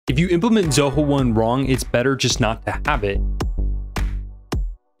If you implement Zoho One wrong, it's better just not to have it.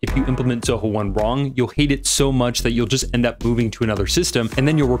 If you implement Zoho One wrong, you'll hate it so much that you'll just end up moving to another system, and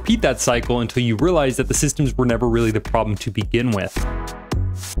then you'll repeat that cycle until you realize that the systems were never really the problem to begin with.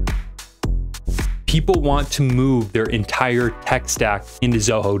 People want to move their entire tech stack into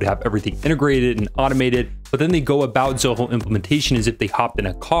Zoho to have everything integrated and automated, but then they go about Zoho implementation as if they hopped in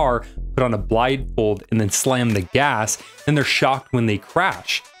a car, put on a blindfold, and then slam the gas, and they're shocked when they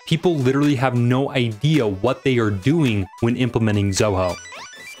crash. People literally have no idea what they are doing when implementing Zoho.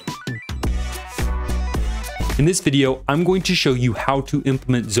 In this video, I'm going to show you how to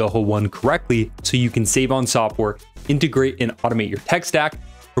implement Zoho One correctly so you can save on software, integrate and automate your tech stack,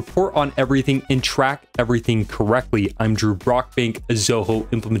 report on everything, and track everything correctly. I'm Drew Brockbank, a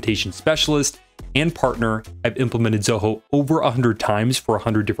Zoho implementation specialist and partner. I've implemented Zoho over 100 times for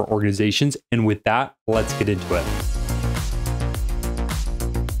 100 different organizations. And with that, let's get into it.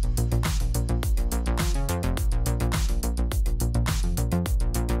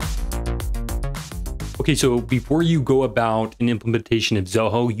 Okay, so before you go about an implementation of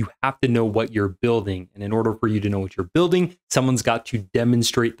Zoho, you have to know what you're building. And in order for you to know what you're building, someone's got to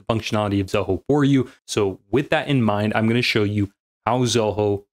demonstrate the functionality of Zoho for you. So with that in mind, I'm going to show you how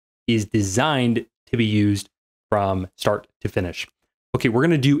Zoho is designed to be used from start to finish. Okay, we're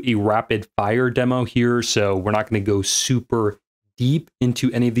going to do a rapid fire demo here. So we're not going to go super deep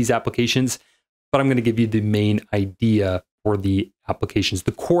into any of these applications, but I'm going to give you the main idea for the applications,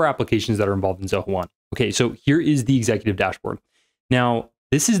 the core applications that are involved in Zoho One. Okay, so here is the executive dashboard. Now,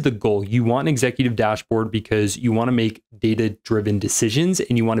 this is the goal. You want an executive dashboard because you want to make data-driven decisions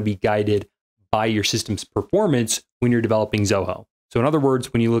and you want to be guided by your system's performance when you're developing Zoho. So in other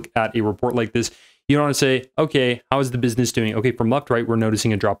words, when you look at a report like this, you don't want to say, okay, how is the business doing? Okay, from left to right, we're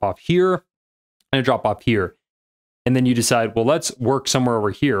noticing a drop off here and a drop off here. And then you decide, well, let's work somewhere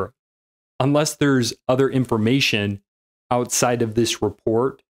over here. Unless there's other information outside of this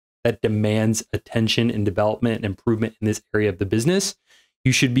report that demands attention and development and improvement in this area of the business,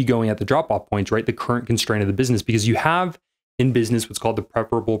 you should be going at the drop-off points, right? The current constraint of the business, because you have in business what's called the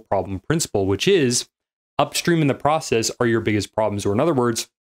preferable problem principle, which is upstream in the process are your biggest problems. Or in other words,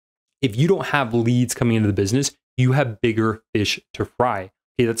 if you don't have leads coming into the business, you have bigger fish to fry.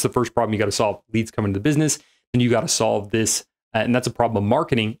 Okay, that's the first problem you got to solve. Leads coming into the business, then you got to solve this, and that's a problem of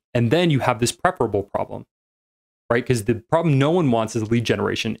marketing. And then you have this preferable problem, right? Because the problem no one wants is lead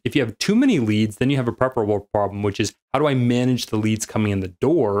generation. If you have too many leads, then you have a preferable problem, which is how do I manage the leads coming in the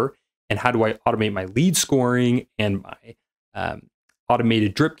door? And how do I automate my lead scoring and my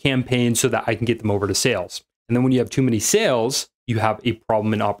automated drip campaign so that I can get them over to sales? And then when you have too many sales, you have a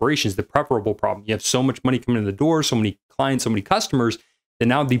problem in operations, the preferable problem. You have so much money coming in the door, so many clients, so many customers, that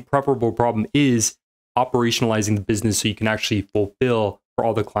now the preferable problem is operationalizing the business so you can actually fulfill for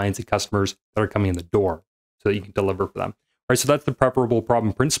all the clients and customers that are coming in the door, so that you can deliver for them. All right, so that's the preferable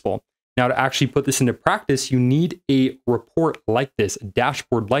problem principle. Now, to actually put this into practice, you need a report like this, a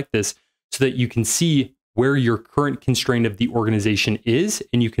dashboard like this, so that you can see where your current constraint of the organization is,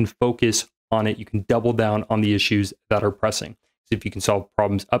 and you can focus on it. You can double down on the issues that are pressing. So if you can solve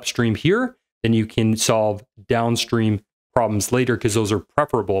problems upstream here, then you can solve downstream problems later because those are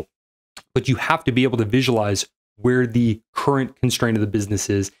preferable. But you have to be able to visualize where the current constraint of the business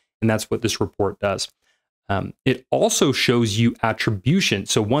is, and that's what this report does. It also shows you attribution.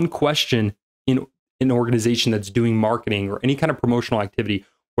 So one question in an organization that's doing marketing or any kind of promotional activity,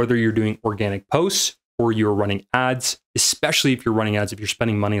 whether you're doing organic posts or you're running ads, especially if you're running ads, if you're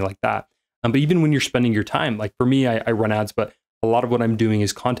spending money like that. But even when you're spending your time, like for me, I run ads, but a lot of what I'm doing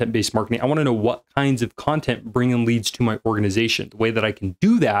is content-based marketing. I want to know what kinds of content bring in leads to my organization. The way that I can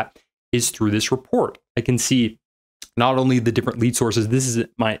do that is through this report. I can see not only the different lead sources. This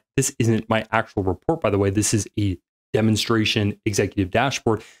isn't my actual report, by the way. This is a demonstration executive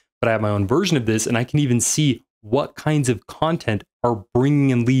dashboard, but I have my own version of this, and I can even see what kinds of content are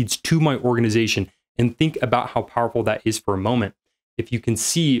bringing in leads to my organization, and think about how powerful that is for a moment. If you can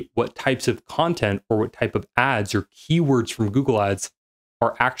see what types of content or what type of ads or keywords from Google Ads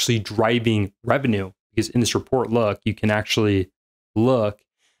are actually driving revenue, because in this report, look, you can actually look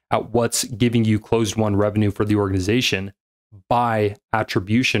at what's giving you closed won revenue for the organization by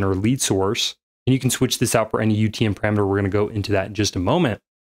attribution or lead source. And you can switch this out for any UTM parameter. We're going to go into that in just a moment.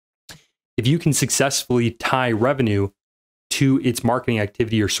 If you can successfully tie revenue to its marketing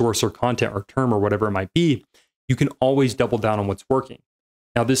activity or source or content or term or whatever it might be, you can always double down on what's working.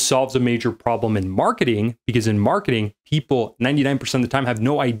 Now, this solves a major problem in marketing, because in marketing, people 99% of the time have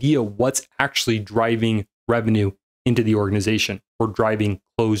no idea what's actually driving revenue into the organization or driving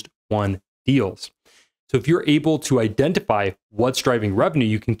closed won deals. So if you're able to identify what's driving revenue,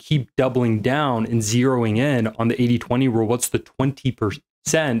 you can keep doubling down and zeroing in on the 80-20 rule. What's the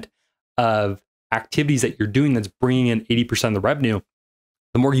 20% of activities that you're doing that's bringing in 80% of the revenue?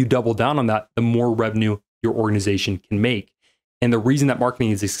 The more you double down on that, the more revenue your organization can make. And the reason that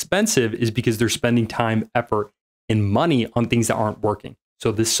marketing is expensive is because they're spending time, effort, and money on things that aren't working.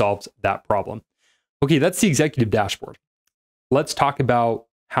 So this solves that problem. Okay, that's the executive dashboard. Let's talk about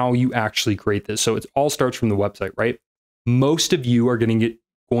how you actually create this. So it all starts from the website, right? Most of you are going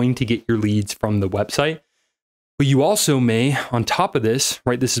to get your leads from the website, but you also may, on top of this,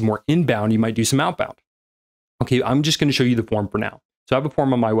 right? This is more inbound. You might do some outbound. Okay, I'm just going to show you the form for now. So I have a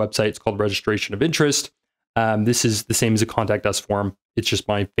form on my website. It's called registration of interest. This is the same as a contact us form. It's just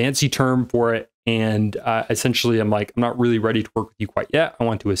my fancy term for it. And essentially, I'm like, I'm not really ready to work with you quite yet. I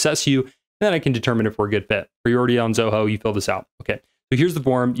want to assess you. And then I can determine if we're a good fit. Are you already on Zoho? You fill this out. Okay. So here's the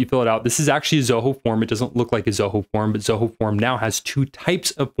form, you fill it out. This is actually a Zoho form. It doesn't look like a Zoho form, but Zoho form now has two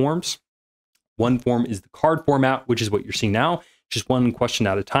types of forms. One form is the card format, which is what you're seeing now, just one question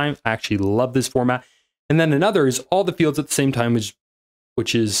at a time. I actually love this format. And then another is all the fields at the same time,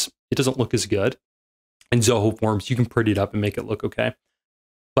 which is, it doesn't look as good. In Zoho forms, you can pretty it up and make it look okay.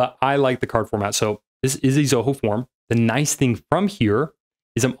 But I like the card format. So this is a Zoho form. The nice thing from here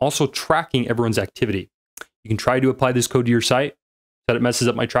is I'm also tracking everyone's activity. You can try to apply this code to your site, that it messes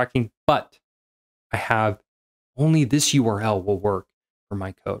up my tracking, but I have only this URL will work for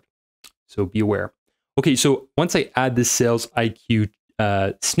my code. So be aware. Okay, so once I add this Sales IQ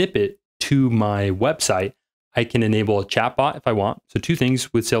snippet to my website, I can enable a chatbot if I want. So two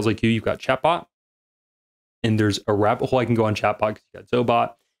things with Sales IQ, you've got chatbot, and there's a rabbit hole I can go on chatbot because you've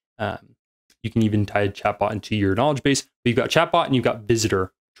got Zobot. You can even tie a chatbot into your knowledge base, but you've got chatbot and you've got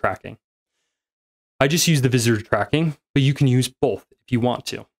visitor tracking. I just use the visitor tracking, but you can use both if you want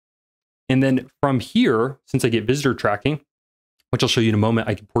to. And then from here, since I get visitor tracking, which I'll show you in a moment,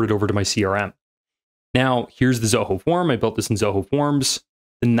 I can port it over to my CRM. Now, here's the Zoho form. I built this in Zoho Forms.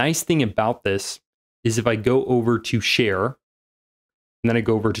 The nice thing about this is if I go over to share, and then I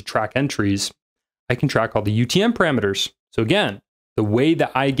go over to track entries, I can track all the UTM parameters. So again, the way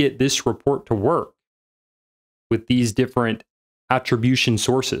that I get this report to work with these different attribution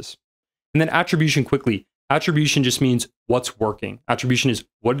sources. And then attribution quickly. Attribution just means what's working. Attribution is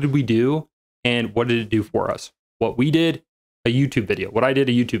what did we do and what did it do for us? What we did, a YouTube video. What I did,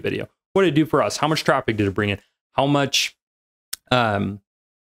 a YouTube video. What did it do for us? How much traffic did it bring in? How many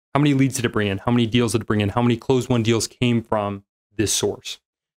leads did it bring in? How many deals did it bring in? How many closed won deals came from this source?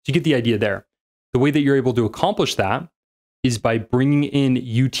 So you get the idea there. The way that you're able to accomplish that is by bringing in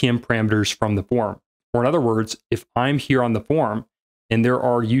UTM parameters from the form. Or in other words, if I'm here on the form and there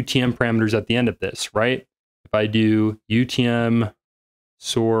are UTM parameters at the end of this, right? If I do UTM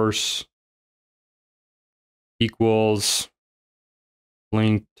source equals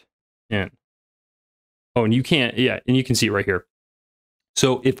linked in. Oh, and you can't, yeah, and you can see it right here.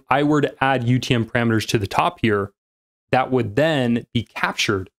 So if I were to add UTM parameters to the top here, that would then be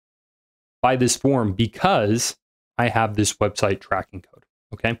captured by this form because I have this website tracking code,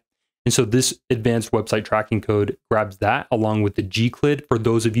 okay? And so this advanced website tracking code grabs that along with the GCLID. For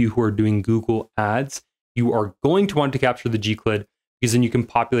those of you who are doing Google Ads, you are going to want to capture the GCLID because then you can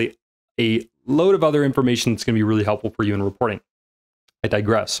populate a load of other information that's going to be really helpful for you in reporting. I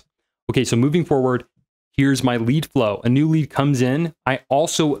digress. Okay, so moving forward, here's my lead flow. A new lead comes in. I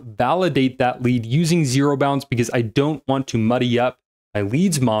also validate that lead using zero bounds because I don't want to muddy up my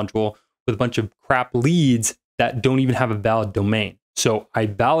leads module with a bunch of crap leads that don't even have a valid domain. So I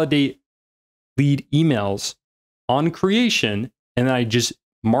validate lead emails on creation, and then I just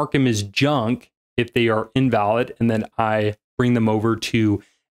mark them as junk if they are invalid, and then I bring them over to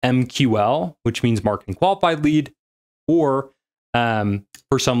MQL, which means marketing qualified lead, or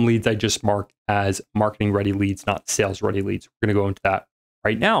for some leads, I just mark as marketing ready leads, not sales ready leads. We're going to go into that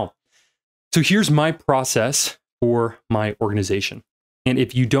right now. So here's my process for my organization. And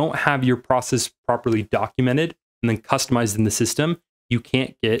if you don't have your process properly documented and then customized in the system, you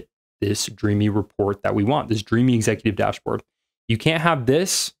can't get this dreamy report that we want, this dreamy executive dashboard. You can't have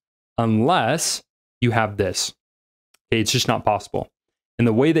this unless you have this. Okay, it's just not possible. And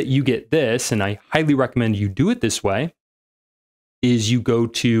the way that you get this, and I highly recommend you do it this way, is you go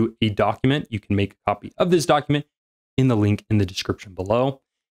to a document. You can make a copy of this document in the link in the description below.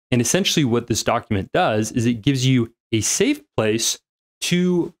 And essentially what this document does is it gives you a safe place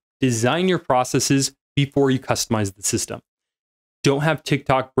to design your processes before you customize the system. Don't have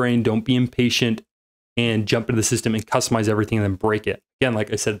TikTok brain, don't be impatient and jump into the system and customize everything and then break it. Again,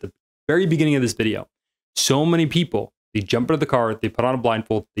 like I said at the very beginning of this video, so many people They jump into the car, they put on a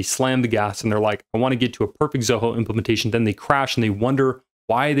blindfold, they slam the gas, and they're like, I want to get to a perfect Zoho implementation. Then they crash and they wonder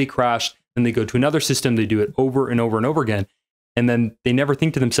why they crashed. Then they go to another system, they do it over and over and over again. And then they never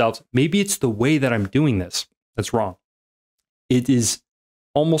think to themselves, maybe it's the way that I'm doing this that's wrong. It is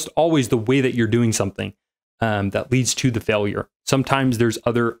almost always the way that you're doing something that leads to the failure. Sometimes there's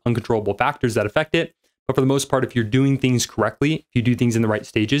other uncontrollable factors that affect it. But for the most part, if you're doing things correctly, if you do things in the right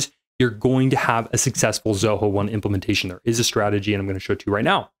stages, you're going to have a successful Zoho One implementation. There is a strategy, and I'm going to show it to you right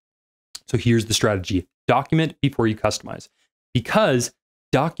now. So here's the strategy. Document before you customize. Because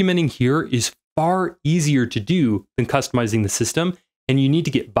documenting here is far easier to do than customizing the system, and you need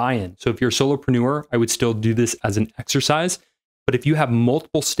to get buy-in. So if you're a solopreneur, I would still do this as an exercise. But if you have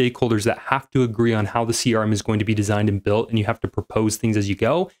multiple stakeholders that have to agree on how the CRM is going to be designed and built, and you have to propose things as you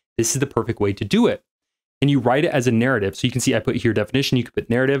go, this is the perfect way to do it. And you write it as a narrative. So you can see I put here definition, you could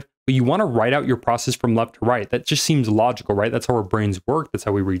put narrative, but you want to write out your process from left to right. That just seems logical, right? That's how our brains work. That's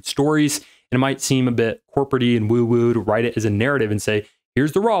how we read stories. And it might seem a bit corporate-y and woo-woo to write it as a narrative and say,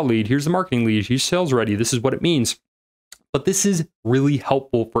 here's the raw lead, here's the marketing lead, here's sales ready, this is what it means. But this is really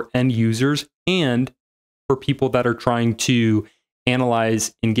helpful for end users and for people that are trying to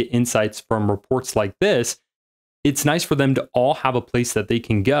analyze and get insights from reports like this. It's nice for them to all have a place that they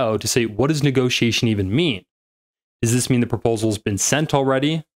can go to say, what does negotiation even mean? Does this mean the proposal's been sent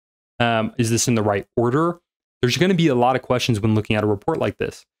already? Is this in the right order? There's going to be a lot of questions when looking at a report like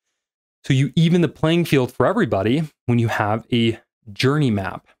this. So you even the playing field for everybody when you have a journey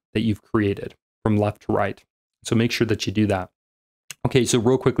map that you've created from left to right. So make sure that you do that. Okay, so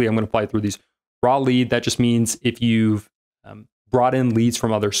real quickly, I'm going to fly through these. Raw lead, that just means if you've brought in leads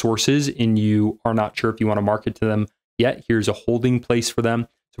from other sources and you are not sure if you want to market to them yet, here's a holding place for them.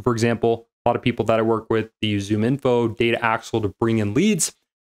 So for example, a lot of people that I work with, they use ZoomInfo, Data Axle to bring in leads.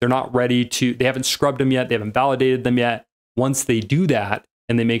 They're not ready to, they haven't scrubbed them yet, they haven't validated them yet. Once they do that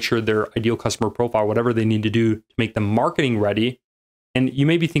and they make sure their ideal customer profile, whatever they need to do to make them marketing ready, and you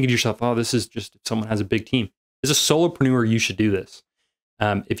may be thinking to yourself, oh, this is just if someone has a big team. As a solopreneur, you should do this.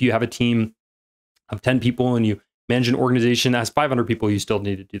 If you have a team of 10 people and you manage an organization that has 500 people, you still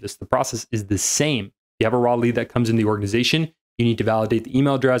need to do this. The process is the same. If you have a raw lead that comes in the organization, you need to validate the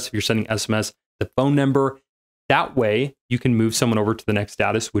email address. If you're sending SMS, the phone number. That way, you can move someone over to the next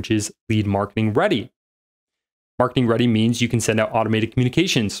status, which is lead marketing ready. Marketing ready means you can send out automated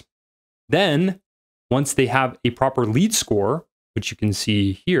communications. Then, once they have a proper lead score, which you can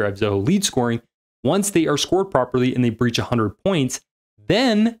see here, I have Zoho lead scoring, once they are scored properly and they breach 100 points,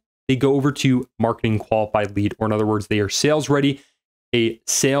 then they go over to marketing qualified lead, or in other words, they are sales ready. A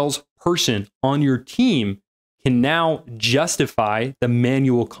salesperson on your team can now justify the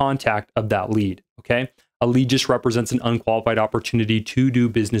manual contact of that lead, okay? A lead just represents an unqualified opportunity to do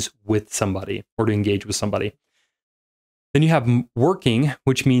business with somebody or to engage with somebody. Then you have working,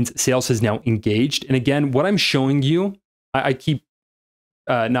 which means sales has now engaged. And again, what I'm showing you, I keep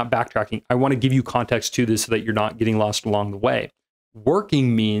not backtracking. I want to give you context to this so that you're not getting lost along the way.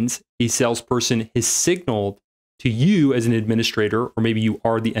 Working means a salesperson has signaled to you as an administrator, or maybe you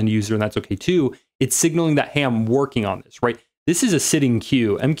are the end user and that's okay too. It's signaling that, hey, I'm working on this, right? This is a sitting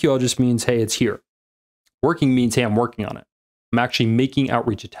queue. MQL just means, hey, it's here. Working means, hey, I'm working on it. I'm actually making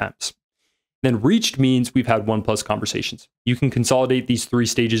outreach attempts. Then reached means we've had 1+ conversations. You can consolidate these 3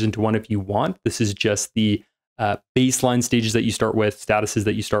 stages into one if you want. This is just the baseline stages that you start with, statuses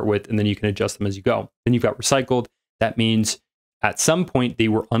that you start with, and then you can adjust them as you go. Then you've got recycled. That means at some point they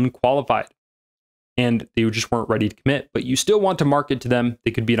were unqualified and they just weren't ready to commit, but you still want to market to them.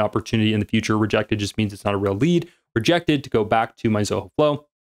 They could be an opportunity in the future. Rejected just means it's not a real lead. Rejected to go back to my Zoho flow.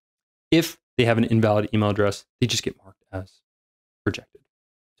 If they have an invalid email address, they just get marked as rejected.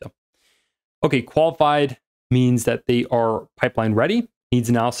 So, okay, qualified means that they are pipeline ready. Needs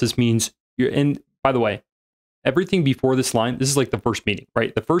analysis means you're in, by the way, everything before this line, this is like the first meeting,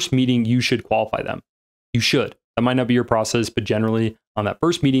 right? The first meeting, you should qualify them. You should. That might not be your process, but generally on that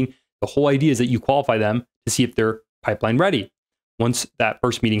first meeting, the whole idea is that you qualify them to see if they're pipeline ready. Once that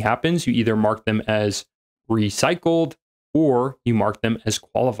first meeting happens, you either mark them as recycled or you mark them as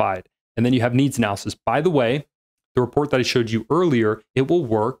qualified. And then you have needs analysis. By the way, the report that I showed you earlier, it will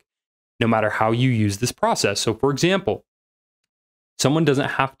work no matter how you use this process. So for example, someone doesn't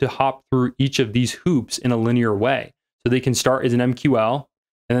have to hop through each of these hoops in a linear way. So they can start as an MQL,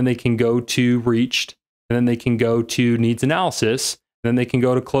 and then they can go to reached, and then they can go to needs analysis, and then they can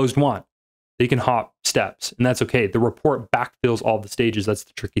go to closed won. They can hop steps, and that's okay. The report backfills all the stages. That's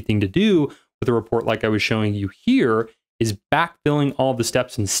the tricky thing to do with a report like I was showing you here, is backfilling all the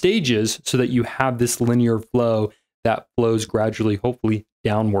steps and stages so that you have this linear flow that flows gradually, hopefully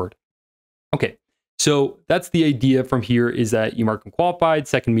downward. Okay, So that's the idea from here, is that you mark them qualified.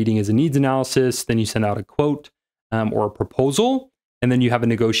 Second meeting is a needs analysis. Then you send out a quote or a proposal. And then you have a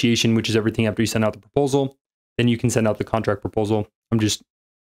negotiation, which is everything after you send out the proposal. Then you can send out the contract proposal.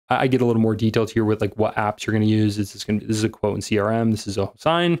 I get a little more detailed here with like what apps you're going to use. This is a quote in CRM. This is Zoho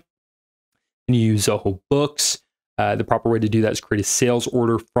Sign. And you use Zoho Books. The proper way to do that is create a sales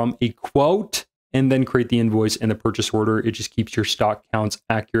order from a quote and then create the invoice and the purchase order. It just keeps your stock counts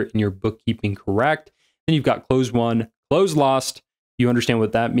accurate and your bookkeeping correct. Then you've got close won, close lost. You understand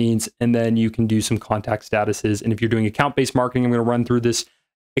what that means. And then you can do some contact statuses. And if you're doing account-based marketing, I'm going to run through this.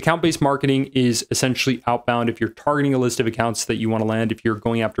 Account-based marketing is essentially outbound. If you're targeting a list of accounts that you want to land, if you're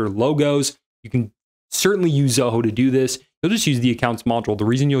going after logos, you can certainly use Zoho to do this. You'll just use the accounts module. The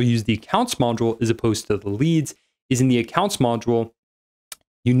reason you'll use the accounts module as opposed to the leads is in the accounts module,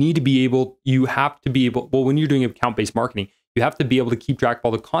 when you're doing account-based marketing, you have to be able to keep track of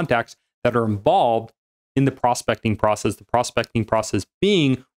all the contacts that are involved in the prospecting process. The prospecting process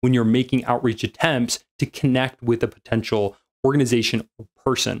being when you're making outreach attempts to connect with a potential organization or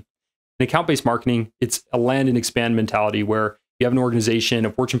person. In account-based marketing, it's a land and expand mentality where you have an organization,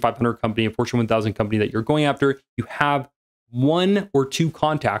 a Fortune 500 company, a Fortune 1000 company that you're going after. You have one or two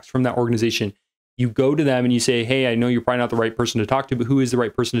contacts from that organization. You go to them and you say, hey, I know you're probably not the right person to talk to, but who is the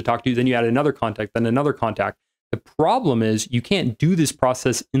right person to talk to? Then you add another contact, then another contact. The problem is you can't do this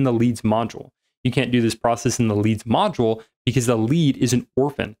process in the leads module. You can't do this process in the leads module because the lead is an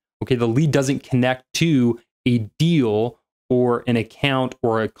orphan. Okay, the lead doesn't connect to a deal or an account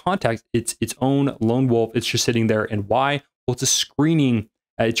or a contact. It's its own lone wolf. It's just sitting there. And why? Well, it's a screening.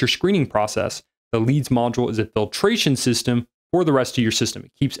 It's your screening process. The leads module is a filtration system for the rest of your system.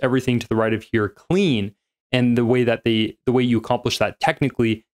 It keeps everything to the right of here clean. And the way you accomplish that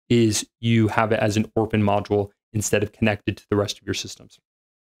technically is you have it as an orphan module instead of connected to the rest of your systems.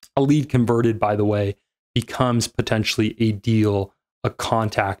 A lead converted, by the way, becomes potentially a deal, a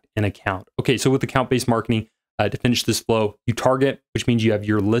contact, an account. Okay, so with account-based marketing, to finish this flow, you target, which means you have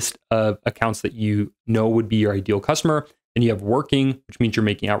your list of accounts that you know would be your ideal customer. Then you have working, which means you're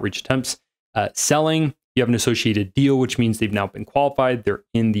making outreach attempts. Selling, you have an associated deal, which means they've now been qualified. They're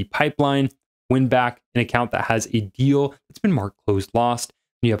in the pipeline. Win back, an account that has a deal that's been marked closed lost.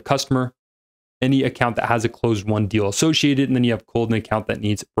 And you have customer, any account that has a closed won deal associated. And then you have cold, an account that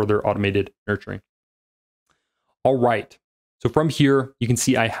needs further automated nurturing. All right. So from here, you can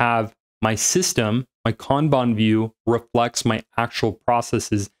see I have my system. My Kanban view reflects my actual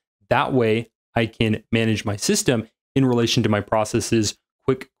processes. That way I can manage my system in relation to my processes.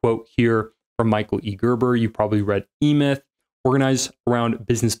 Quick quote here from Michael E. Gerber. You probably read E-Myth. Organize around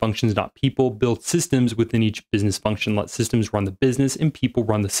business functions, not people. Build systems within each business function. Let systems run the business and people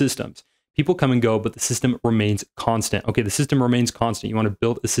run the systems. People come and go, but the system remains constant. Okay, the system remains constant. You want to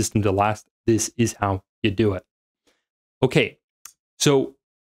build a system to last. This is how you do it. Okay, so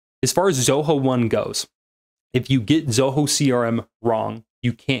as far as Zoho One goes, if you get Zoho CRM wrong,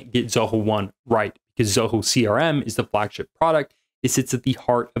 you can't get Zoho One right, because Zoho CRM is the flagship product. It sits at the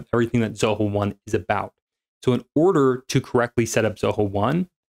heart of everything that Zoho One is about. So in order to correctly set up Zoho One,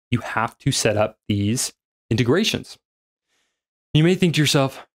 you have to set up these integrations. You may think to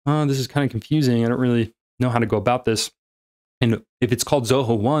yourself, oh, this is kind of confusing. I don't really know how to go about this. And if it's called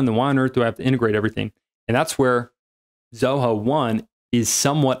Zoho One, then why on earth do I have to integrate everything? And that's where Zoho One is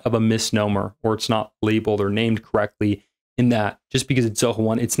somewhat of a misnomer, or it's not labeled or named correctly, in that just because it's Zoho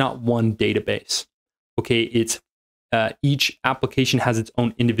One, it's not one database. Okay, it's each application has its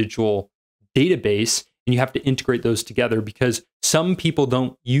own individual database, and you have to integrate those together because some people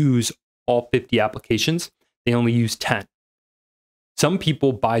don't use all 50 applications. They only use 10. Some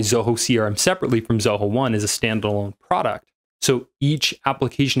people buy Zoho CRM separately from Zoho One as a standalone product. So each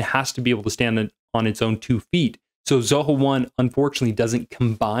application has to be able to stand on its own 2 feet. So Zoho One, unfortunately, doesn't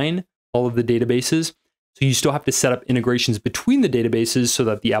combine all of the databases. So you still have to set up integrations between the databases so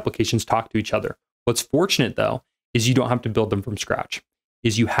that the applications talk to each other. What's fortunate, though, is you don't have to build them from scratch.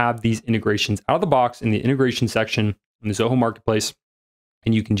 Is you have these integrations out of the box in the integration section in the Zoho Marketplace,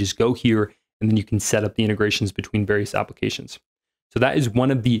 and you can just go here, and then you can set up the integrations between various applications. So that is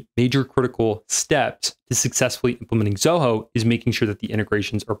one of the major critical steps to successfully implementing Zoho, is making sure that the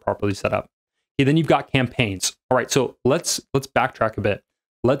integrations are properly set up. Okay, then you've got campaigns. All right, so let's backtrack a bit.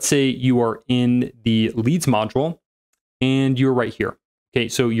 Let's say you are in the leads module and you're right here. Okay,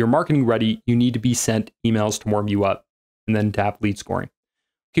 so you're marketing ready. You need to be sent emails to warm you up and then to have lead scoring.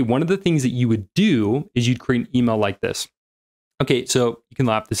 Okay, one of the things that you would do is you'd create an email like this. Okay, so you can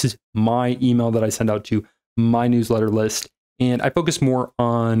laugh. This is my email that I send out to my newsletter list. And I focus more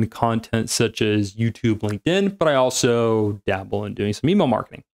on content such as YouTube, LinkedIn, but I also dabble in doing some email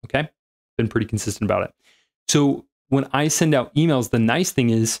marketing. Okay, been pretty consistent about it. So when I send out emails, the nice thing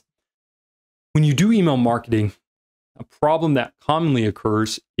is when you do email marketing, a problem that commonly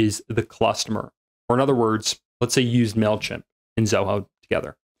occurs is the customer. Or in other words, let's say you used MailChimp and Zoho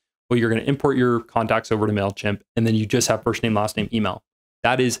together. Well, you're going to import your contacts over to MailChimp, and then you just have first name, last name, email.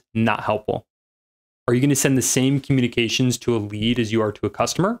 That is not helpful. Are you going to send the same communications to a lead as you are to a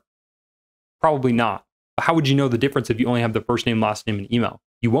customer? Probably not. But how would you know the difference if you only have the first name, last name, and email?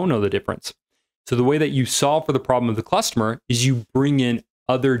 You won't know the difference. So the way that you solve for the problem of the customer is you bring in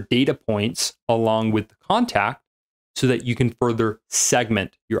other data points along with the contact so that you can further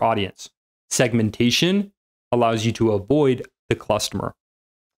segment your audience. Segmentation allows you to avoid the customer.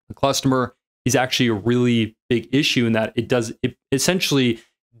 The customer is actually a really big issue in that it essentially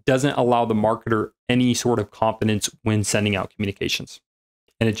doesn't allow the marketer any sort of confidence when sending out communications.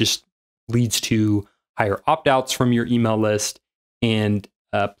 And it just leads to higher opt-outs from your email list and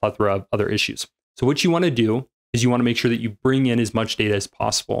a plethora of other issues. So what you want to do is you want to make sure that you bring in as much data as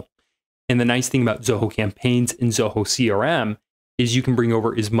possible. And the nice thing about Zoho Campaigns and Zoho CRM is you can bring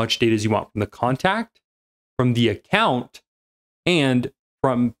over as much data as you want from the contact, from the account, and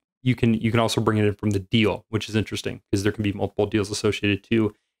from you can also bring it in from the deal, which is interesting because there can be multiple deals associated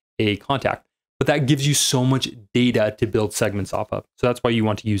to a contact. But that gives you so much data to build segments off of. So that's why you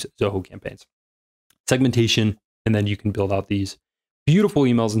want to use Zoho Campaigns. Segmentation, and then you can build out these beautiful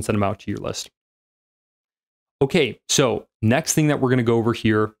emails and send them out to your list. Okay, so next thing that we're going to go over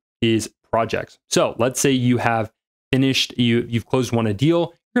here is projects. So let's say you have finished, you've closed a deal,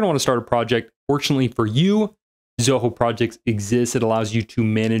 you're going to want to start a project. Fortunately for you, Zoho Projects exists. It allows you to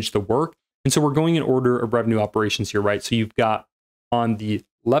manage the work. And so we're going in order of revenue operations here, right? So you've got on the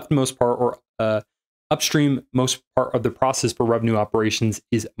leftmost part or upstream most part of the process for revenue operations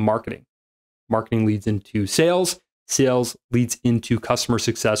is marketing. Marketing leads into sales. Sales leads into customer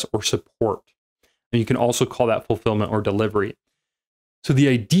success or support. And you can also call that fulfillment or delivery. So the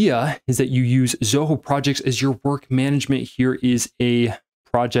idea is that you use Zoho Projects as your work management. Here is a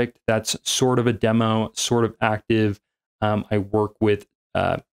project that's sort of a demo, sort of active. I work with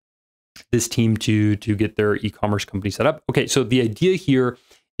this team to get their e-commerce company set up. Okay, so the idea here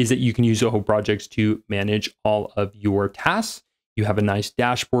is that you can use Zoho Projects to manage all of your tasks. You have a nice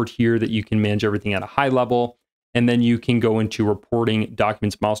dashboard here that you can manage everything at a high level. And then you can go into reporting,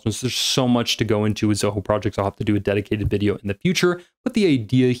 documents, milestones. There's so much to go into with Zoho Projects. I'll have to do a dedicated video in the future. But the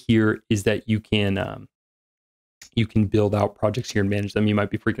idea here is that you can build out projects here and manage them. You might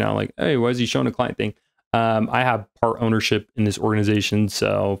be freaking out like, hey, why is he showing a client thing? I have part ownership in this organization.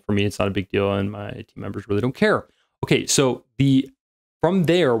 So for me, it's not a big deal. And my team members really don't care. Okay, so from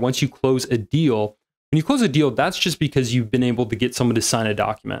there, once you close a deal, when you close a deal, that's just because you've been able to get someone to sign a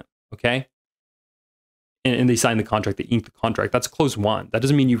document, okay? And they sign the contract, they ink the contract. That's close one. That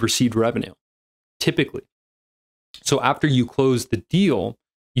doesn't mean you've received revenue, typically. So after you close the deal,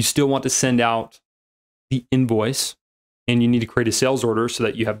 you still want to send out the invoice, and you need to create a sales order so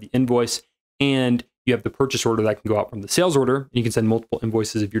that you have the invoice and you have the purchase order that can go out from the sales order. And you can send multiple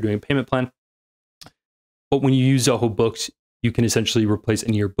invoices if you're doing a payment plan. But when you use Zoho Books, you can essentially replace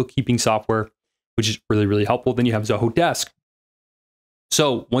any of your bookkeeping software, which is really, really helpful. Then you have Zoho Desk.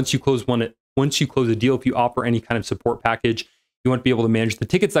 So once you close a deal, if you offer any kind of support package, you want to be able to manage the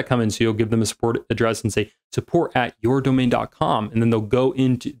tickets that come in. So you'll give them a support address and say support@yourdomain.com. And then they'll go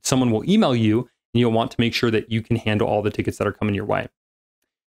into, someone will email you, and you'll want to make sure that you can handle all the tickets that are coming your way.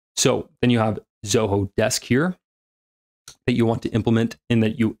 So then you have Zoho Desk here that you want to implement and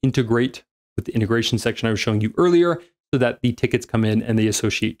that you integrate with the integration section I was showing you earlier so that the tickets come in and they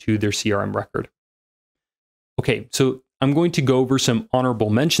associate to their CRM record. Okay, so I'm going to go over some honorable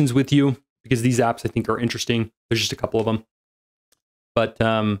mentions with you because these apps I think are interesting. There's just a couple of them, but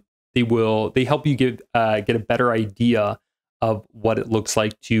they help you get a better idea of what it looks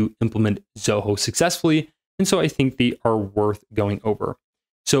like to implement Zoho successfully. And so I think they are worth going over.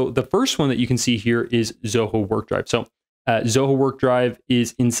 So the first one that you can see here is Zoho WorkDrive. So Zoho WorkDrive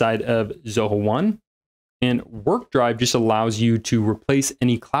is inside of Zoho One, and WorkDrive just allows you to replace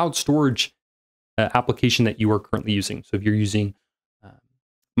any cloud storage application that you are currently using. So if you're using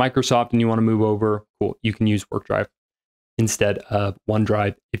Microsoft and you want to move over, cool, you can use WorkDrive instead of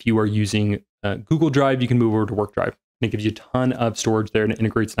OneDrive. If you are using Google Drive, you can move over to WorkDrive. And it gives you a ton of storage there and it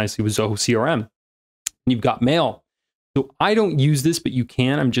integrates nicely with Zoho CRM. And you've got mail. So I don't use this, but you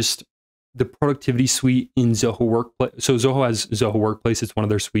can. I'm just the productivity suite in Zoho Workplace. So Zoho has Zoho Workplace. It's one of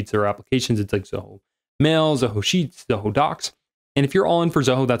their suites or applications. It's like Zoho Mail, Zoho Sheets, Zoho Docs. And if you're all in for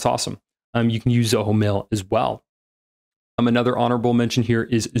Zoho, that's awesome. You can use Zoho Mail as well. Another honorable mention here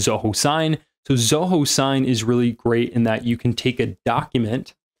is Zoho Sign. So Zoho Sign is really great in that you can take a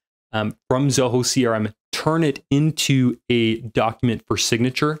document from Zoho CRM, turn it into a document for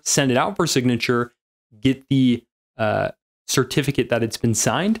signature, send it out for signature, get the certificate that it's been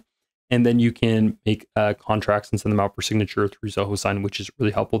signed, and then you can make contracts and send them out for signature through Zoho Sign, which is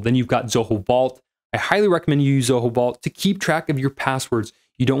really helpful. Then you've got Zoho Vault. I highly recommend you use Zoho Vault to keep track of your passwords.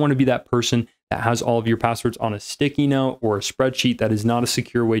 You don't want to be that person that has all of your passwords on a sticky note or a spreadsheet. That is not a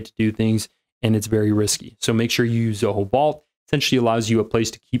secure way to do things, and it's very risky. So make sure you use Zoho Vault. Essentially allows you a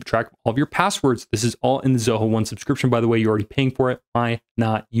place to keep track of all of your passwords. This is all in the Zoho One subscription, by the way. You're already paying for it. Why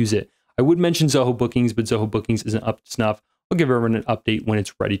not use it? I would mention Zoho Bookings, but Zoho Bookings isn't up to snuff. I'll give everyone an update when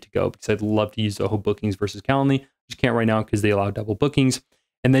it's ready to go because I'd love to use Zoho Bookings versus Calendly. Just can't right now because they allow double bookings.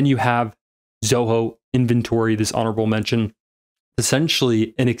 And then you have Zoho Inventory, this honorable mention,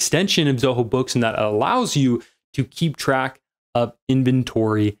 essentially an extension of Zoho Books, and that allows you to keep track of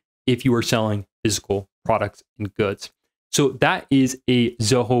inventory if you are selling physical products and goods. So that is a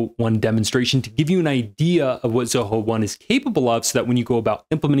Zoho One demonstration to give you an idea of what Zoho One is capable of so that when you go about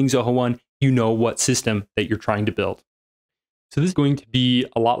implementing Zoho One, you know what system that you're trying to build. So this is going to be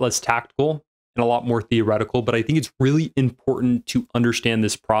a lot less tactical and a lot more theoretical, but I think it's really important to understand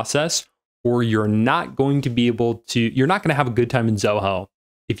this process or you're not going to be able to, you're not going to have a good time in Zoho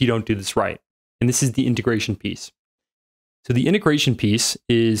if you don't do this right. And this is the integration piece. So the integration piece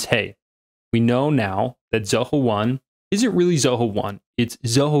is, hey, we know now that Zoho One isn't really Zoho One, it's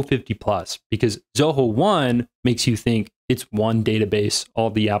Zoho 50 plus, because Zoho One makes you think it's one database, all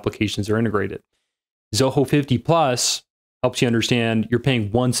the applications are integrated. Zoho 50 plus helps you understand you're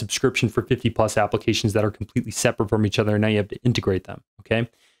paying one subscription for 50 plus applications that are completely separate from each other, and now you have to integrate them, okay?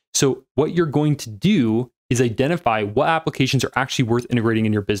 So what you're going to do is identify what applications are actually worth integrating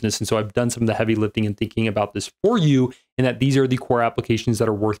in your business. And so I've done some of the heavy lifting and thinking about this for you, and that these are the core applications that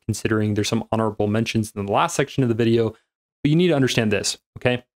are worth considering. There's some honorable mentions in the last section of the video, but you need to understand this,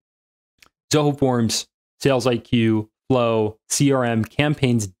 okay? Zoho Forms, Sales IQ, Flow, CRM,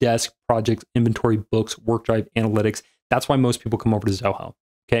 Campaigns, Desk, Projects, Inventory, Books, WorkDrive, Analytics. That's why most people come over to Zoho,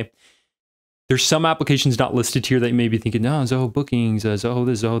 okay? There's some applications not listed here that you may be thinking, no, Zoho Bookings, Zoho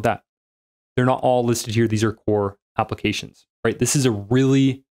this, Zoho that. They're not all listed here. These are core applications, right? This is a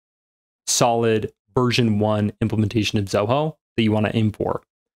really solid version 1 implementation of Zoho that you want to aim for,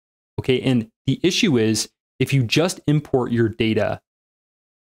 okay? And the issue is if you just import your data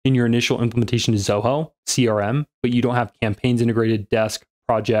in your initial implementation of Zoho CRM, but you don't have campaigns integrated, desk,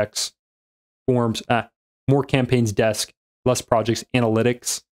 projects, forms, more campaigns, desk, less projects,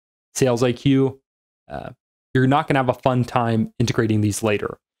 analytics, sales IQ, you're not going to have a fun time integrating these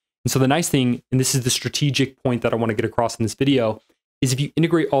later. And so the nice thing, and this is the strategic point that I want to get across in this video, is if you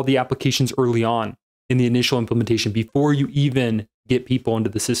integrate all the applications early on in the initial implementation before you even get people into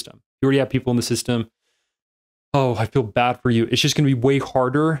the system. You already have people in the system. Oh, I feel bad for you. It's just going to be way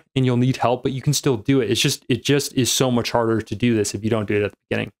harder and you'll need help, but you can still do it. It just is so much harder to do this if you don't do it at the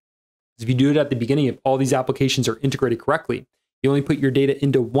beginning. If you do it at the beginning, if all these applications are integrated correctly, you only put your data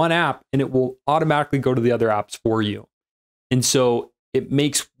into one app and it will automatically go to the other apps for you. And so it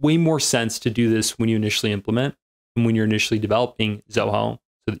makes way more sense to do this when you initially implement and when you're initially developing Zoho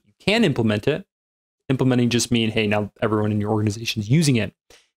so that you can implement it. Implementing just mean, hey, now everyone in your organization is using it.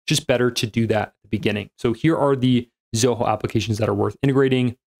 Just better to do that at the beginning. So here are the Zoho applications that are worth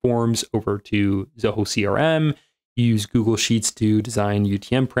integrating. Forms over to Zoho CRM. Use Google Sheets to design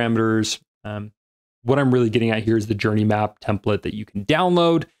UTM parameters. What I'm really getting at here is the journey map template that you can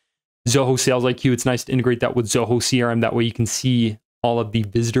download. Zoho Sales IQ, it's nice to integrate that with Zoho CRM. That way you can see all of the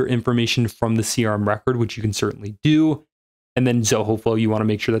visitor information from the CRM record, which you can certainly do. And then Zoho Flow, you want to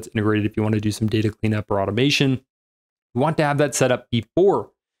make sure that's integrated if you want to do some data cleanup or automation. You want to have that set up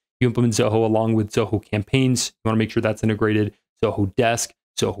before you implement Zoho along with Zoho Campaigns. You want to make sure that's integrated. Zoho Desk,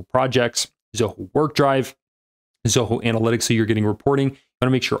 Zoho Projects, Zoho WorkDrive, Zoho Analytics, so you're getting reporting. You want to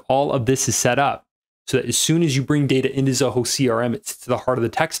make sure all of this is set up so that as soon as you bring data into Zoho CRM, it's to the heart of the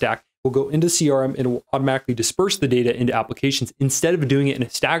tech stack. We'll go into CRM and it will automatically disperse the data into applications instead of doing it in a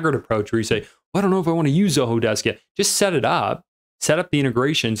staggered approach where you say, well, I don't know if I want to use Zoho Desk yet. Just set it up, set up the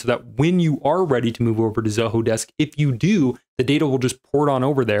integration so that when you are ready to move over to Zoho Desk, if you do, the data will just port on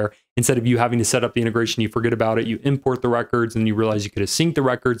over there instead of you having to set up the integration. You forget about it, you import the records and you realize you could have synced the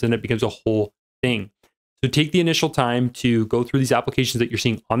records and it becomes a whole thing. So take the initial time to go through these applications that you're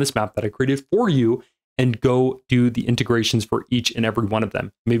seeing on this map that I created for you and go do the integrations for each and every one of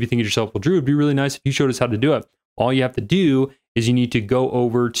them. Maybe think to yourself, well, Drew, it'd be really nice if you showed us how to do it. All you have to do is you need to go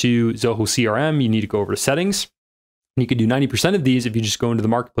over to Zoho CRM. You need to go over to settings. And you can do 90% of these if you just go into the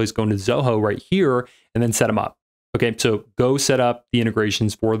marketplace, go into Zoho right here, and then set them up. Okay, so go set up the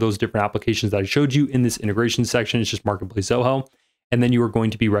integrations for those different applications that I showed you in this integration section. It's just Marketplace Zoho. and then you are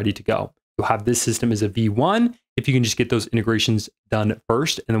going to be ready to go. You'll have this system as a V1 if you can just get those integrations done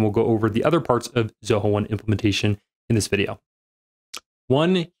first, and then we'll go over the other parts of Zoho One implementation in this video.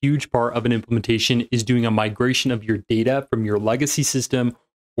 One huge part of an implementation is doing a migration of your data from your legacy system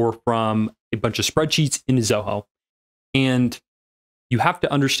or from a bunch of spreadsheets into Zoho. And you have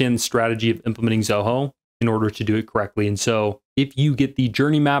to understand the strategy of implementing Zoho in order to do it correctly. And so if you get the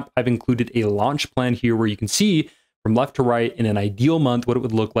journey map, I've included a launch plan here where you can see from left to right in an ideal month what it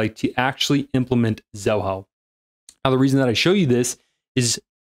would look like to actually implement Zoho. Now, the reason that I show you this is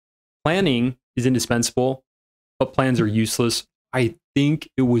planning is indispensable, but plans are useless. I think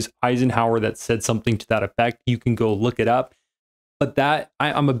it was Eisenhower that said something to that effect. You can go look it up. But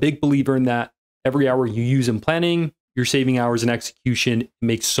I'm a big believer in that. Every hour you use in planning, you're saving hours in execution. It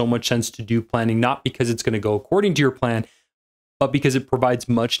makes so much sense to do planning, not because it's going to go according to your plan, but because it provides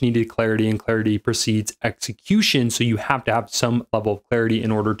much needed clarity, and clarity precedes execution. So you have to have some level of clarity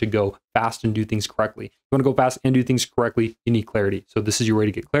in order to go fast and do things correctly. If you want to go fast and do things correctly, you need clarity. So this is your way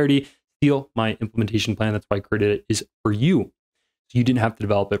to get clarity. Steal my implementation plan. That's why I created it, is for you. So you didn't have to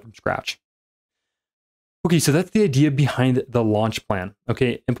develop it from scratch. Okay, so that's the idea behind the launch plan.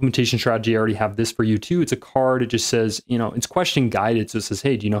 Okay, implementation strategy, I already have this for you too. It's a card. It just says, it's question guided. So it says,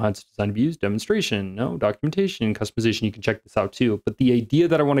 hey, do you know how it's designed to be used? Demonstration, no, documentation, customization. You can check this out too. But the idea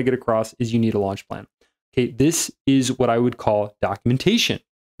that I want to get across is you need a launch plan. Okay, this is what I would call documentation,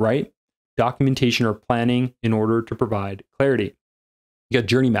 right? Documentation or planning in order to provide clarity. You got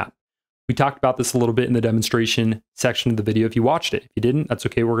journey map. We talked about this a little bit in the demonstration section of the video. If you watched it, if you didn't, that's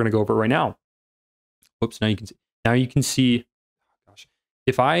okay. We're going to go over it right now. Whoops, now you can see. Now you can see, gosh,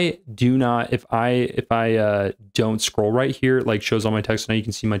 if I don't scroll right here, like shows all my text, now you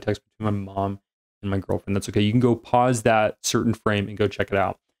can see my text between my mom and my girlfriend. That's okay. You can go pause that certain frame and go check it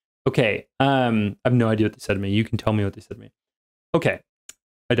out. Okay, I have no idea what they said to me. You can tell me what they said to me. Okay,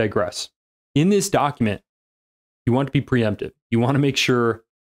 I digress. In this document, you want to be preemptive. You want to make sure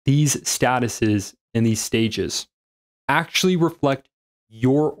these statuses and these stages actually reflect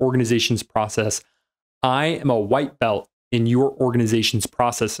your organization's process. I am a white belt in your organization's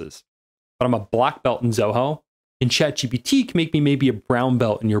processes, but I'm a black belt in Zoho. And ChatGPT can make me maybe a brown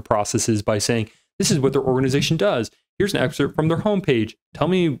belt in your processes by saying, this is what their organization does. Here's an excerpt from their homepage. Tell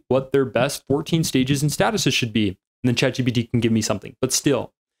me what their best 14 stages and statuses should be. And then ChatGPT can give me something. But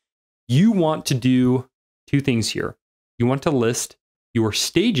still, you want to do two things here. You want to list your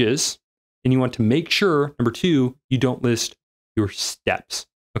stages, and you want to make sure, number two, you don't list your steps.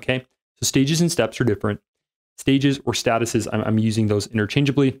 Okay? So stages and steps are different. Stages or statuses, I'm using those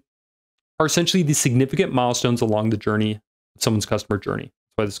interchangeably, are essentially the significant milestones along the journey of someone's customer journey.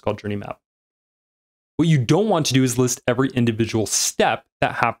 That's why this is called journey map. What you don't want to do is list every individual step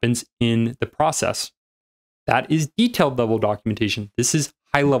that happens in the process. That is detailed level documentation. This is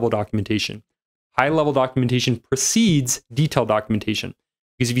high level documentation. High level documentation precedes detailed documentation.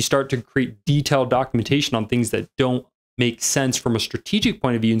 Because if you start to create detailed documentation on things that don't make sense from a strategic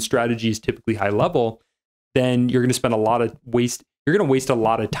point of view, and strategy is typically high level, then you're going to spend you're going to waste a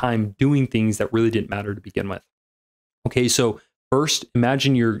lot of time doing things that really didn't matter to begin with. Okay, so first,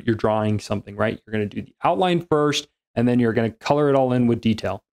 imagine you're drawing something, right? You're going to do the outline first, and then you're going to color it all in with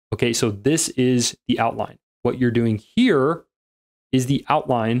detail. Okay, so this is the outline. What you're doing here is the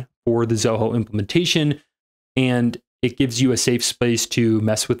outline for the Zoho implementation, and it gives you a safe space to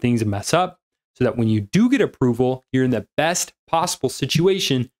mess with things and mess up, so that when you do get approval, you're in the best possible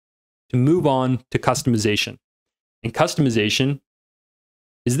situation to move on to customization. And customization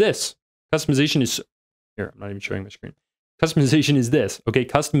is this. Customization is, here, I'm not even showing my screen. Customization is this, okay?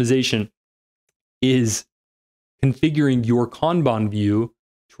 Customization is configuring your Kanban view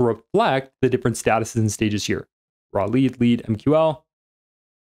to reflect the different statuses and stages here. Raw lead, MQL,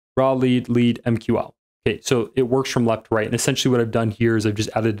 raw lead, MQL. Okay, so it works from left to right. And essentially what I've done here is I've just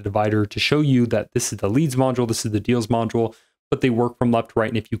added a divider to show you that this is the leads module, this is the deals module, but they work from left to right.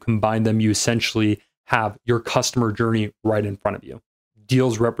 And if you combine them, you essentially have your customer journey right in front of you.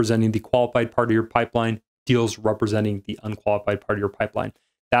 Deals representing the qualified part of your pipeline, deals representing the unqualified part of your pipeline.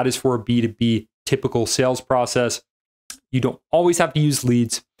 That is for a B2B typical sales process. You don't always have to use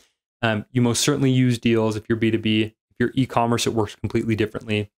leads. You most certainly use deals if you're B2B. If you're e-commerce, it works completely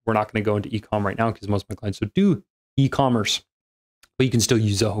differently. We're not going to go into e-com right now because most of my clients don't do e-commerce, but you can still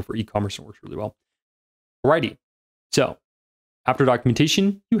use Zoho for e-commerce. It works really well. Alrighty. So after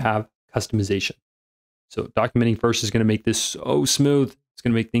documentation, you have customization. So documenting first is going to make this so smooth. It's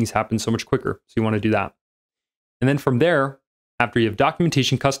going to make things happen so much quicker. So you want to do that. And then from there, after you have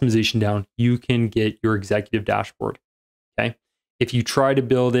documentation, customization down, you can get your executive dashboard. Okay. If you try to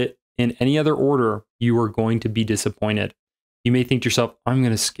build it in any other order, you are going to be disappointed. You may think to yourself, I'm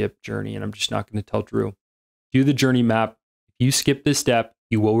going to skip journey and I'm just not going to tell Drew. Do the journey map. If you skip this step,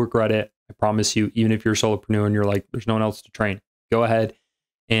 you will regret it. I promise you, even if you're a solopreneur and you're like, there's no one else to train, go ahead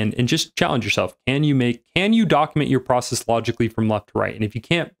and just challenge yourself. Can you document your process logically from left to right? And if you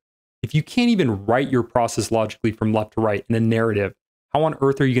can't even write your process logically from left to right in a narrative, how on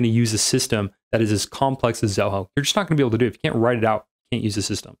earth are you going to use a system that is as complex as Zoho? You're just not going to be able to do it. If you can't write it out, you can't use the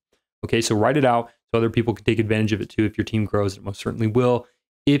system. Okay, so write it out so other people can take advantage of it too. If your team grows, it most certainly will.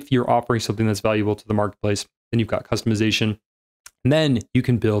 If you're offering something that's valuable to the marketplace, then you've got customization. And then you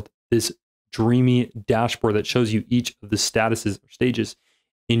can build this dreamy dashboard that shows you each of the statuses or stages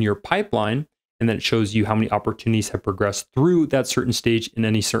in your pipeline. And then it shows you how many opportunities have progressed through that certain stage in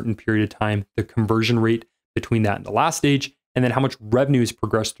any certain period of time, the conversion rate between that and the last stage, and then how much revenue has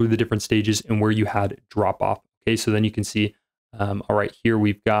progressed through the different stages and where you had drop off. Okay, so then you can see, all right, here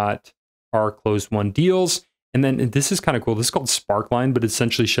we've got our closed won deals. And then this is kind of cool. This is called Sparkline, but it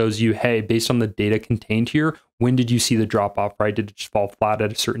essentially shows you, hey, based on the data contained here, when did you see the drop off, right? Did it just fall flat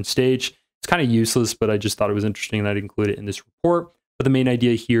at a certain stage? It's kind of useless, but I just thought it was interesting and I'd include it in this report. But the main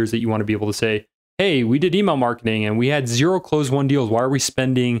idea here is that you want to be able to say, hey, we did email marketing and we had 0 closed won deals. Why are we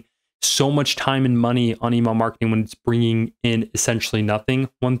spending so much time and money on email marketing when it's bringing in essentially nothing?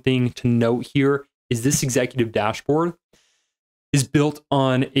 One thing to note here is this executive dashboard is built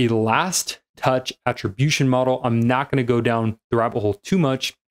on a last touch attribution model. I'm not going to go down the rabbit hole too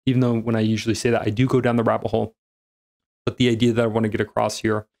much, even though when I usually say that, I do go down the rabbit hole. But the idea that I want to get across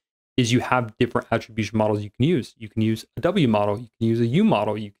here is you have different attribution models you can use. You can use a W model, you can use a U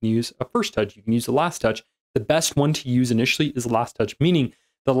model, you can use a first touch, you can use a last touch. The best one to use initially is the last touch, meaning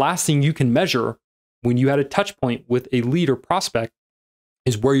the last thing you can measure when you had a touch point with a lead or prospect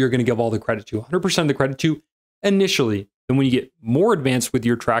is where you're going to give all the credit to, 100% of the credit to initially. And when you get more advanced with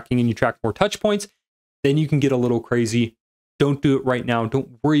your tracking and you track more touch points, then you can get a little crazy. Don't do it right now.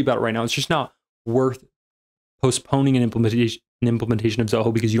 Don't worry about it right now. It's just not worth postponing an implementation of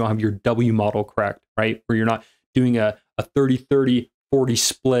Zoho because you don't have your W model correct, right? Where you're not doing a 30-30-40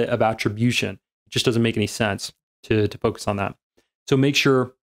 split of attribution. It just doesn't make any sense to focus on that. So make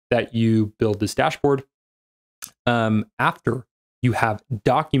sure that you build this dashboard after you have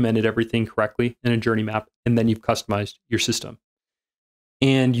documented everything correctly in a journey map, and then you've customized your system.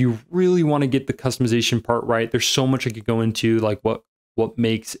 And you really want to get the customization part right. There's so much I could go into, like what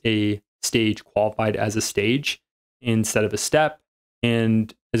makes a stage qualified as a stage instead of a step.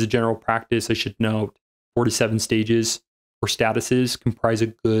 And as a general practice, I should note 47 stages or statuses comprise a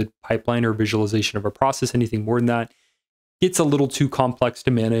good pipeline or visualization of a process. Anything more than that gets a little too complex to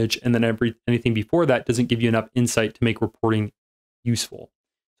manage. And then anything before that doesn't give you enough insight to make reporting useful.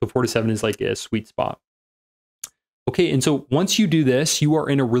 So 47 is like a sweet spot. Okay, and so once you do this, you are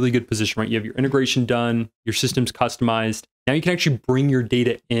in a really good position, right? You have your integration done, your system's customized. Now you can actually bring your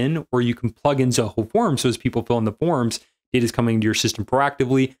data in, or you can plug in Zoho Forms. So as people fill in the forms, data is coming to your system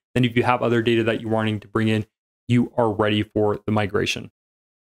proactively. Then if you have other data that you're wanting to bring in, you are ready for the migration.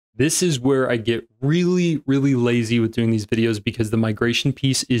 This is where I get really, really lazy with doing these videos because the migration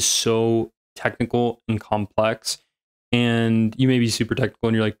piece is so technical and complex. And you may be super technical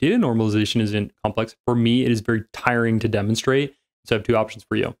and you're like, data normalization isn't complex. For me, it is very tiring to demonstrate. So I have two options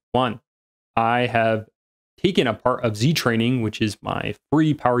for you. One, I have taken a part of Z training, which is my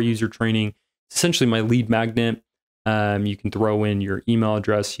free power user training. It's essentially my lead magnet. You can throw in your email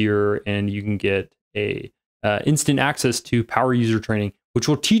address here and you can get a instant access to power user training, which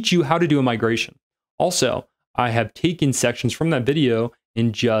will teach you how to do a migration. Also, I have taken sections from that video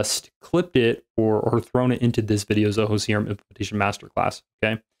and just clipped it or thrown it into this video, Zoho CRM Implementation Masterclass,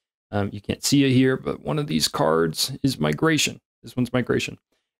 okay? You can't see it here, but one of these cards is migration. This one's migration.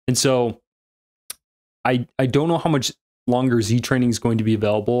 And so I don't know how much longer Z training is going to be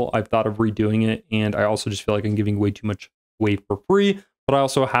available. I've thought of redoing it, and I also just feel like I'm giving way too much away for free, but I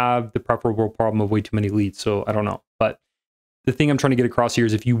also have the preferable problem of way too many leads, so I don't know. But the thing I'm trying to get across here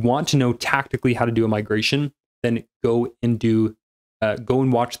is if you want to know tactically how to do a migration, then go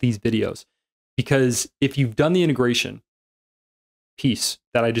and watch these videos. Because if you've done the integration piece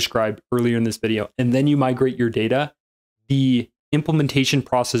that I described earlier in this video, and then you migrate your data, the implementation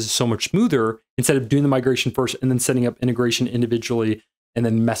process is so much smoother instead of doing the migration first and then setting up integration individually and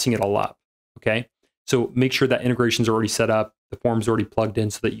then messing it all up, okay? So make sure that integration's already set up, the form's already plugged in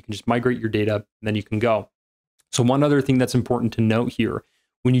so that you can just migrate your data and then you can go. So one other thing that's important to note here,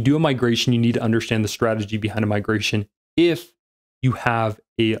 when you do a migration, you need to understand the strategy behind a migration if you have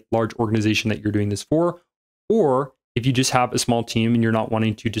a large organization that you're doing this for, or if you just have a small team and you're not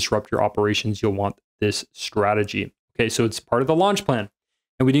wanting to disrupt your operations, you'll want this strategy. Okay, so it's part of the launch plan.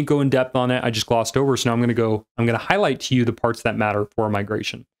 and we didn't go in depth on it. I just glossed over. So now I'm going to highlight to you the parts that matter for a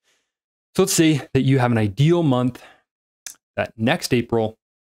migration. So let's say that you have an ideal month that next April,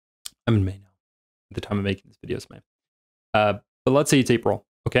 I'm in May now, at the time of making this video is May. But let's say it's April,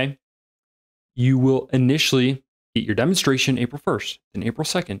 okay? You will initially get your demonstration April 1st, then April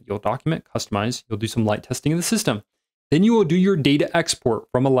 2nd, you'll document, customize, you'll do some light testing of the system. Then you will do your data export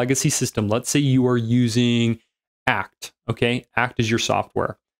from a legacy system. Let's say you are using Act, okay? Act is your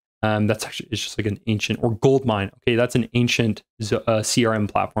software. That's actually, it's just like an ancient, or Goldmine, okay? That's an ancient CRM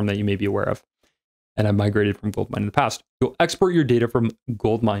platform that you may be aware of. And I've migrated from Goldmine in the past. You'll export your data from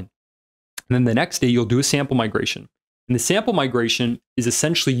Goldmine. And then the next day, you'll do a sample migration. And the sample migration is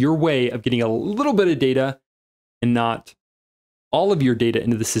essentially your way of getting a little bit of data and not all of your data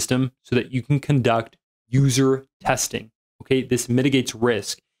into the system so that you can conduct user testing. Okay, this mitigates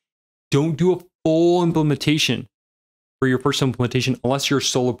risk. Don't do a full implementation for your first implementation unless you're a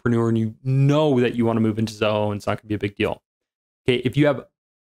solopreneur and you know that you want to move into Zoho and it's not going to be a big deal. Okay, if you have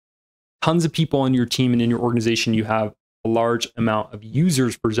tons of people on your team and in your organization, you have a large amount of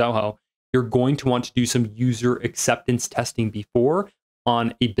users for Zoho, you're going to want to do some user acceptance testing before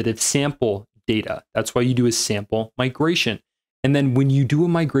on a bit of sample data. That's why you do a sample migration. And then when you do a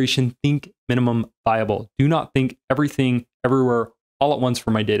migration, think minimum viable. Do not think everything, everywhere, all at once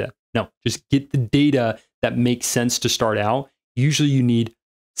for my data. No, just get the data that makes sense to start out. Usually you need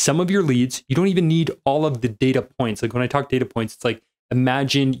some of your leads. You don't even need all of the data points. Like when I talk data points, it's like,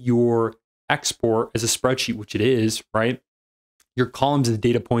 imagine your export as a spreadsheet, which it is, right? Your columns as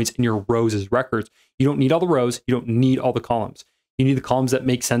data points and your rows as records. You don't need all the rows. You don't need all the columns. You need the columns that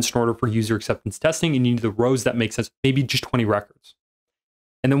make sense in order for user acceptance testing, and you need the rows that make sense, maybe just 20 records.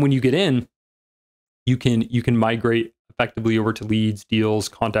 And then when you get in, you can migrate effectively over to leads, deals,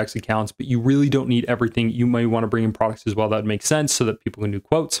 contacts, accounts, but you really don't need everything. You might want to bring in products as well that would make sense so that people can do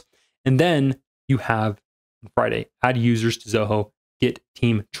quotes. And then you have on Friday, add users to Zoho, get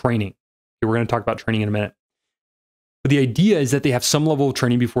team training. Okay, we're going to talk about training in a minute. But the idea is that they have some level of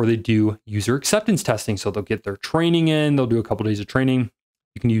training before they do user acceptance testing. So they'll get their training in, they'll do a couple of days of training.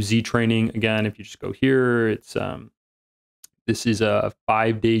 You can use Z training. Again, if you just go here, it's this is a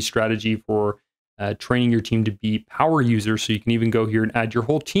 5-day strategy for training your team to be power users. So you can even go here and add your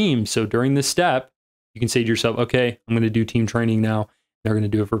whole team. So during this step, you can say to yourself, okay, I'm going to do team training now. They're going to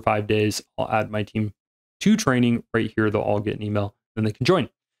do it for 5 days. I'll add my team to training right here. They'll all get an email, then they can join.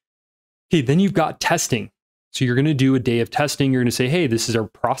 Okay, then you've got testing. So you're going to do a day of testing. You're going to say, hey, this is our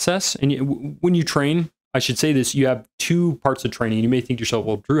process. And when you train, I should say this, you have 2 parts of training. You may think to yourself,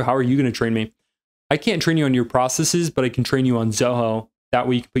 well, Drew, how are you going to train me? I can't train you on your processes, but I can train you on Zoho. That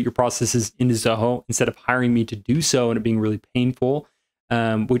way you can put your processes into Zoho instead of hiring me to do so and it being really painful,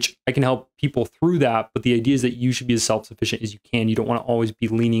 which I can help people through that. But the idea is that you should be as self-sufficient as you can. You don't want to always be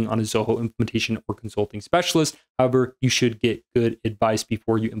leaning on a Zoho implementation or consulting specialist. However, you should get good advice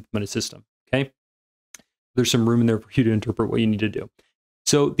before you implement a system, okay? There's some room in there for you to interpret what you need to do.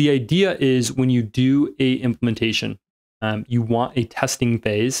 So the idea is when you do a implementation, you want a testing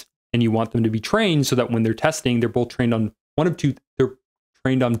phase and you want them to be trained so that when they're testing, they're both trained on they're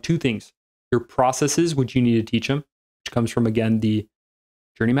trained on 2 things. Your processes, which you need to teach them, which comes from, again, the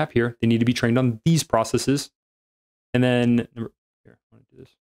journey map here. They need to be trained on these processes. And then, here, I want to do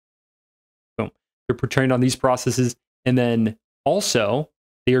this. Boom. They're trained on these processes. And then also,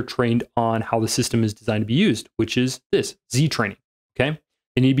 they are trained on how the system is designed to be used, which is this, Z training, okay?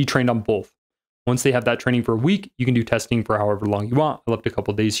 They need to be trained on both. Once they have that training for a week, you can do testing for however long you want. I left a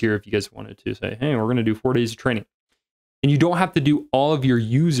couple of days here if you guys wanted to say, hey, we're going to do 4 days of training. And you don't have to do all of your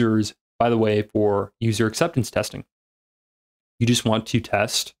users, by the way, for user acceptance testing. You just want to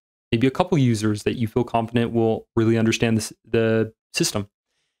test maybe a couple users that you feel confident will really understand the system.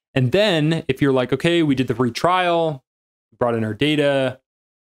 And then if you're like, okay, we did the free trial, we brought in our data,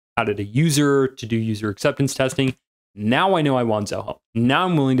 added a user to do user acceptance testing. Now I know I want Zoho. Now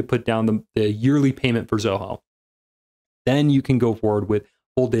I'm willing to put down the yearly payment for Zoho. Then you can go forward with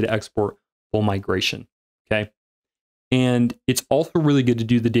full data export, full migration, okay? And it's also really good to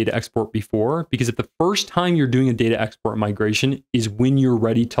do the data export before, because if the first time you're doing a data export migration is when you're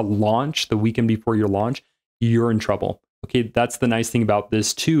ready to launch, the weekend before your launch, you're in trouble. Okay, that's the nice thing about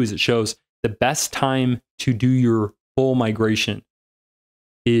this too, is it shows the best time to do your full migration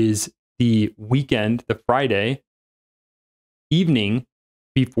is the weekend, the Friday evening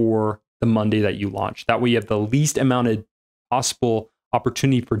before the Monday that you launch. That way you have the least amount of possible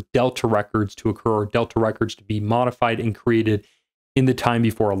opportunity for Delta records to occur or Delta records to be modified and created in the time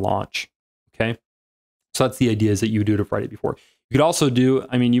before a launch, okay? So that's the idea, is that you do it a Friday before. You could also do,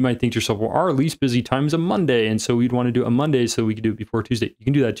 I mean, you might think to yourself, well, our least busy time is a Monday. And so we'd want to do it on Monday so we could do it before Tuesday. You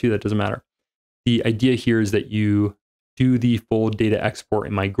can do that too. That doesn't matter. The idea here is that you do the full data export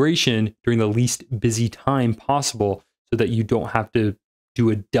and migration during the least busy time possible so that you don't have to do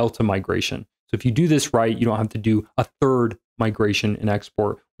a delta migration. So if you do this right, you don't have to do a third migration and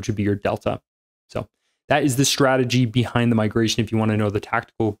export, which would be your delta. So that is the strategy behind the migration. If you want to know the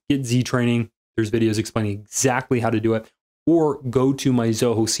tactical, get Z training. There's videos explaining exactly how to do it, or go to my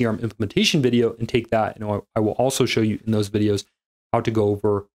Zoho CRM implementation video and take that. And I will also show you in those videos how to go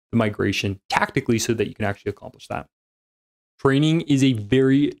over the migration tactically so that you can actually accomplish that. Training is a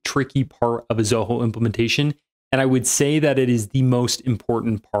very tricky part of a Zoho implementation. And I would say that it is the most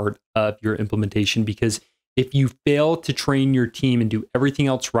important part of your implementation, because if you fail to train your team and do everything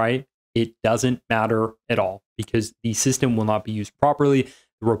else right, it doesn't matter at all, because the system will not be used properly.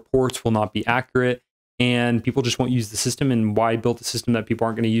 The reports will not be accurate, and people just won't use the system. And why build a system that people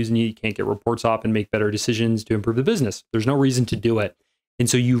aren't going to use, and you can't get reports off and make better decisions to improve the business? There's no reason to do it. And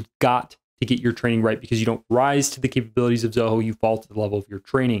so you've got to get your training right, because you don't rise to the capabilities of Zoho, you fall to the level of your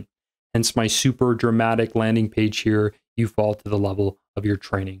training. Hence my super dramatic landing page here. You fall to the level of your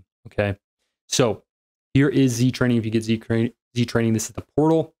training. Okay. So here is Z training. If you get Z training, this is the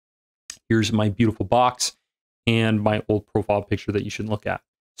portal. Here's my beautiful box and my old profile picture that you should look at.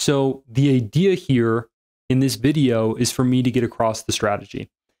 So the idea here in this video is for me to get across the strategy.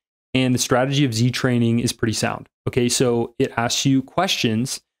 And the strategy of Z training is pretty sound. Okay. So it asks you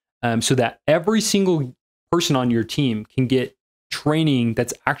questions so that every single person on your team can get training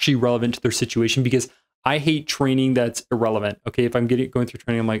that's actually relevant to their situation, because I hate training that's irrelevant. Okay, if I'm going through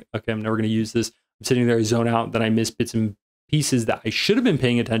training, I'm like, okay, I'm never going to use this. I'm sitting there, I zone out, then I miss bits and pieces that I should have been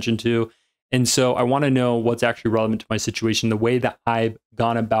paying attention to. And so I want to know what's actually relevant to my situation. The way that I've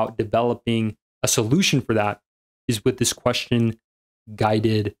gone about developing a solution for that is with this question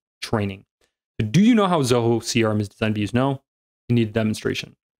guided training. So do you know how Zoho CRM is designed to be used? No. You need a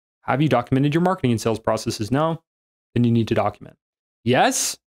demonstration. Have you documented your marketing and sales processes? No. Then you need to document.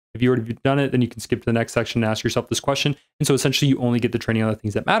 Yes. If you already done it, then you can skip to the next section and ask yourself this question. And so essentially you only get the training on the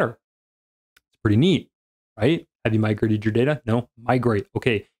things that matter. It's pretty neat, right? Have you migrated your data? No. Migrate.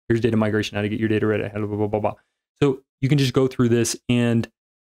 Okay. Here's data migration, how to get your data ready, blah, blah, blah, blah. So you can just go through this. And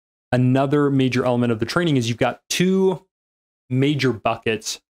another major element of the training is you've got two major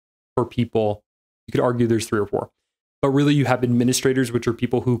buckets for people. You could argue there's 3 or 4, but really you have administrators, which are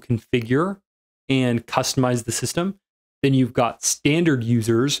people who configure and customize the system. Then you've got standard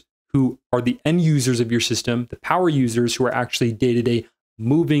users, who are the end users of your system, the power users who are actually day-to-day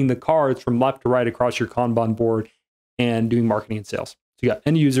moving the cards from left to right across your Kanban board and doing marketing and sales. So you got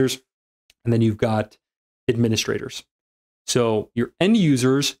end users, and then you've got administrators. So your end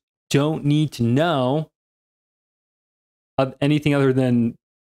users don't need to know of anything other than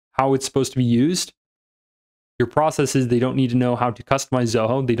how it's supposed to be used. Your processes, they don't need to know how to customize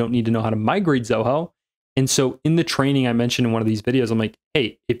Zoho. They don't need to know how to migrate Zoho. And so in the training I mentioned in one of these videos, I'm like,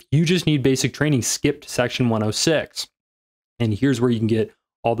 hey, if you just need basic training, skip to section 106. And here's where you can get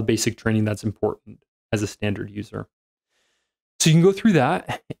all the basic training that's important as a standard user. So you can go through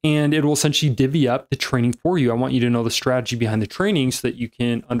that, and it will essentially divvy up the training for you. I want you to know the strategy behind the training so that you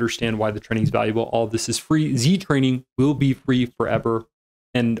can understand why the training is valuable. All of this is free. Z training will be free forever.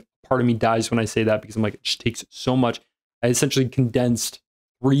 And part of me dies when I say that, because I'm like, it just takes so much. I essentially condensed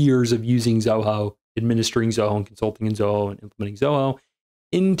 3 years of using Zoho, administering Zoho and consulting in Zoho and implementing Zoho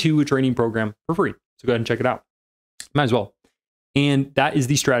into a training program for free. So go ahead and check it out. Might as well. And that is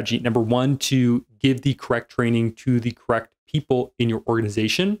the strategy. Number 1, to give the correct training to the correct people in your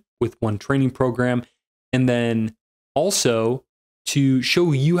organization with one training program. And then also to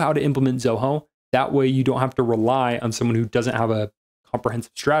show you how to implement Zoho. That way you don't have to rely on someone who doesn't have a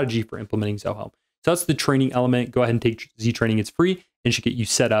comprehensive strategy for implementing Zoho. So that's the training element. Go ahead and take Z training. It's free and should get you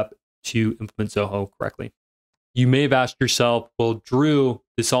set up to implement Zoho correctly. You may have asked yourself, well, Drew,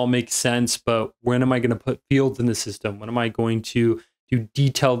 this all makes sense, but when am I going to put fields in the system? When am I going to do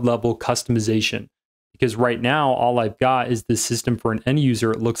detailed level customization? Because right now, all I've got is this system for an end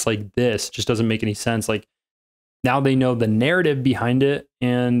user. It looks like this. Just doesn't make any sense. Like, now they know the narrative behind it,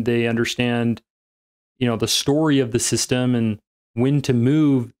 and they understand, the story of the system and when to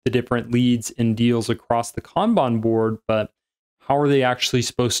move the different leads and deals across the Kanban board. But how are they actually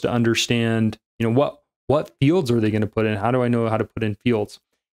supposed to understand, what fields are they going to put in? How do I know how to put in fields?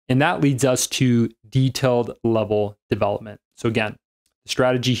 And that leads us to detailed level development. So again, the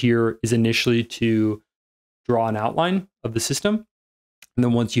strategy here is initially to draw an outline of the system. And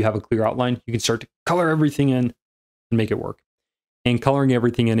then once you have a clear outline, you can start to color everything in and make it work. And coloring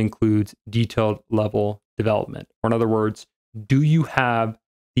everything in includes detailed level development. Or in other words, do you have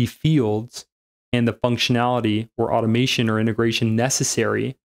the fields and the functionality or automation or integration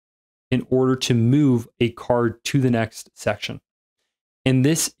necessary in order to move a card to the next section? And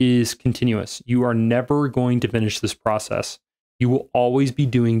this is continuous. You are never going to finish this process. You will always be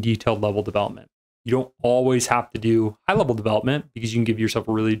doing detailed level development. You don't always have to do high level development because you can give yourself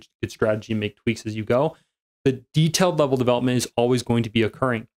a really good strategy and make tweaks as you go. But detailed level development is always going to be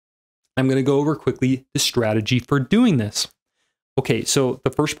occurring. I'm going to go over quickly the strategy for doing this. Okay, so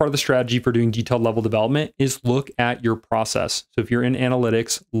the first part of the strategy for doing detailed level development is look at your process. So if you're in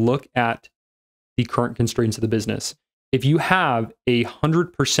analytics, look at the current constraints of the business. If you have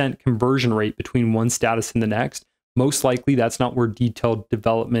 100% conversion rate between one status and the next, most likely that's not where detailed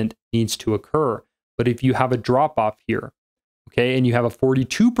development needs to occur. But if you have a drop off here, okay, and you have a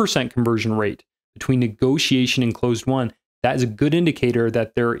 42% conversion rate between negotiation and closed won, that is a good indicator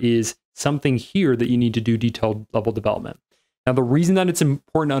that there is something here that you need to do detailed level development. Now, the reason that it's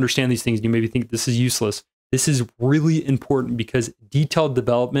important to understand these things, you maybe think this is useless. This is really important because detailed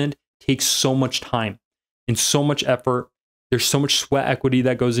development takes so much time and so much effort. There's so much sweat equity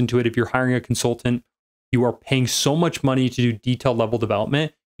that goes into it. If you're hiring a consultant, you are paying so much money to do detailed level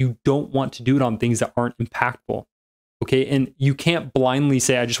development. You don't want to do it on things that aren't impactful. Okay. And you can't blindly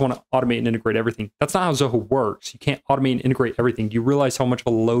say, I just want to automate and integrate everything. That's not how Zoho works. You can't automate and integrate everything. Do you realize how much of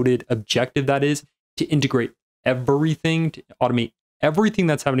a loaded objective that is to integrate everything, to automate everything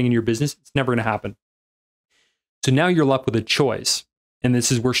that's happening in your business? It's never going to happen. So now you're left with a choice. And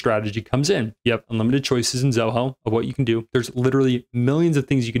this is where strategy comes in. You have unlimited choices in Zoho of what you can do. There's literally millions of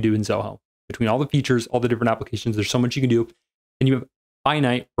things you can do in Zoho. Between all the features, all the different applications, there's so much you can do. And you have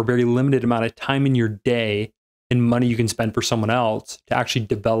finite or very limited amount of time in your day and money you can spend for someone else to actually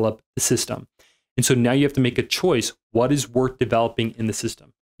develop the system. And so now you have to make a choice. What is worth developing in the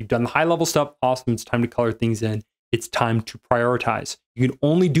system? You've done the high level stuff. Awesome. It's time to color things in. It's time to prioritize. You can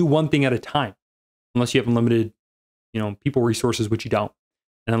only do one thing at a time unless you have unlimited, people resources, which you don't.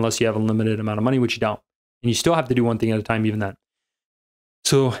 And unless you have a limited amount of money, which you don't. And you still have to do one thing at a time, even then.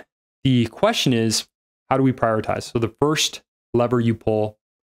 So the question is, how do we prioritize? So the first lever you pull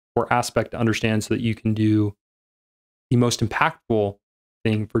or aspect to understand so that you can do the most impactful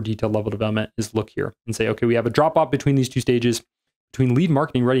thing for detailed level development is look here and say, okay, we have a drop off between these two stages, between lead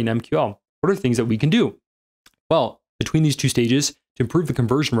marketing ready and MQL. What are the things that we can do? Well, between these two stages, to improve the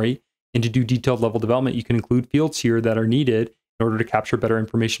conversion rate and to do detailed level development, you can include fields here that are needed in order to capture better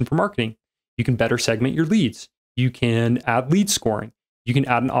information for marketing. You can better segment your leads. You can add lead scoring. You can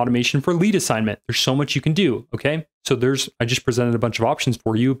add an automation for lead assignment. There's so much you can do, okay? So I just presented a bunch of options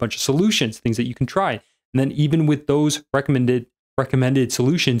for you, a bunch of solutions, things that you can try. And then even with those recommended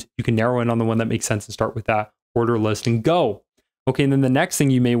solutions, you can narrow in on the one that makes sense and start with that, order list and go. Okay, and then the next thing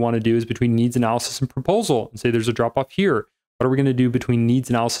you may want to do is between needs analysis and proposal and say there's a drop off here. What are we going to do between needs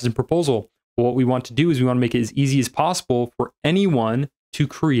analysis and proposal? Well, what we want to do is we want to make it as easy as possible for anyone to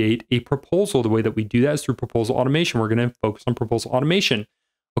create a proposal. The way that we do that is through proposal automation. We're going to focus on proposal automation.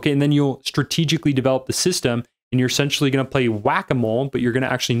 Okay, and then you'll strategically develop the system and you're essentially going to play whack-a-mole, but you're going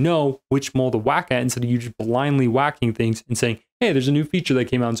to actually know which mole to whack at instead of you just blindly whacking things and saying, hey, there's a new feature that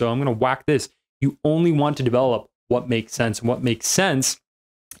came out, so I'm going to whack this. You only want to develop what makes sense. And what makes sense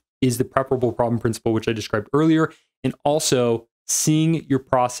is the preferable problem principle, which I described earlier, and also seeing your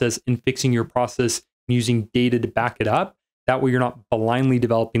process and fixing your process using data to back it up. That way you're not blindly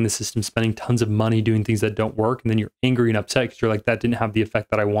developing the system, spending tons of money doing things that don't work, and then you're angry and upset because you're like, that didn't have the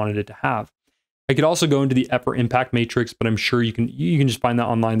effect that I wanted it to have. I could also go into the effort impact matrix, but I'm sure you can just find that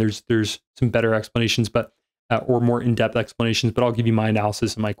online. There's some better explanations, but or more in-depth explanations, but I'll give you my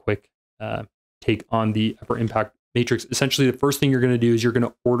analysis and my quick take on the effort impact matrix. Essentially, the first thing you're going to do is you're going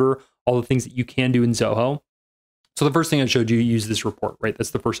to order all the things that you can do in Zoho. So the first thing I showed you, use this report, right?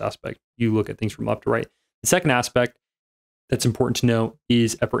 That's the first aspect. You look at things from left to right. The second aspect that's important to know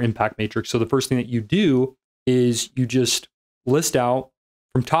is effort impact matrix. So the first thing that you do is you just list out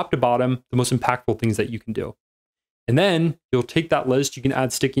from top to bottom the most impactful things that you can do. And then you'll take that list, you can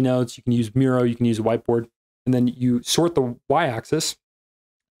add sticky notes, you can use Miro, you can use a whiteboard, and then you sort the y-axis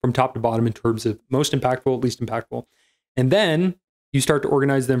from top to bottom in terms of most impactful, least impactful. And then you start to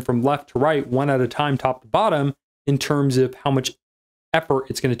organize them from left to right, one at a time, top to bottom, in terms of how much effort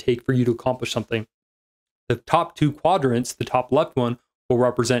it's going to take for you to accomplish something. The top two quadrants, the top left one, will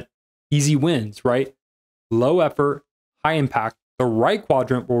represent easy wins, right? Low effort, high impact. The right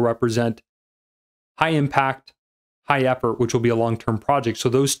quadrant will represent high impact, high effort, which will be a long-term project. So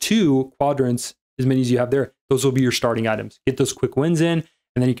those two quadrants, as many as you have there, those will be your starting items. Get those quick wins in,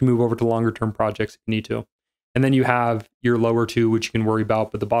 and then you can move over to longer-term projects if you need to. And then you have your lower two, which you can worry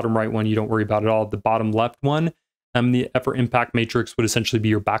about, but the bottom right one, you don't worry about at all. The bottom left one, The effort impact matrix would essentially be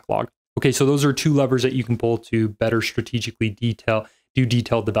your backlog. Okay, so those are two levers that you can pull to better strategically do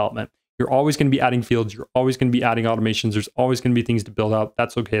detailed development. You're always going to be adding fields. You're always going to be adding automations. There's always going to be things to build out.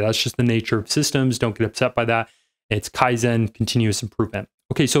 That's okay. That's just the nature of systems. Don't get upset by that. It's Kaizen, continuous improvement.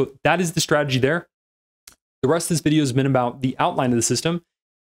 Okay, so that is the strategy there. The rest of this video has been about the outline of the system.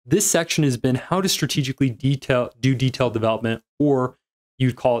 This section has been how to strategically do detailed development, or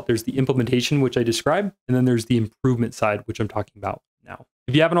you'd call it, there's the implementation, which I described, and then there's the improvement side, which I'm talking about now.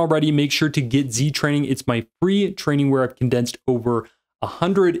 If you haven't already, make sure to get Z Training. It's my free training where I've condensed over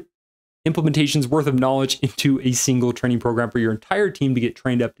 100 implementations worth of knowledge into a single training program for your entire team to get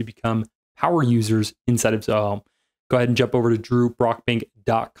trained up to become power users inside of Zoho. Go ahead and jump over to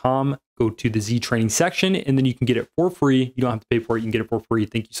drewbrockbank.com, go to the Z Training section, and then you can get it for free. You don't have to pay for it. You can get it for free.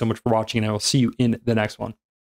 Thank you so much for watching, and I will see you in the next one.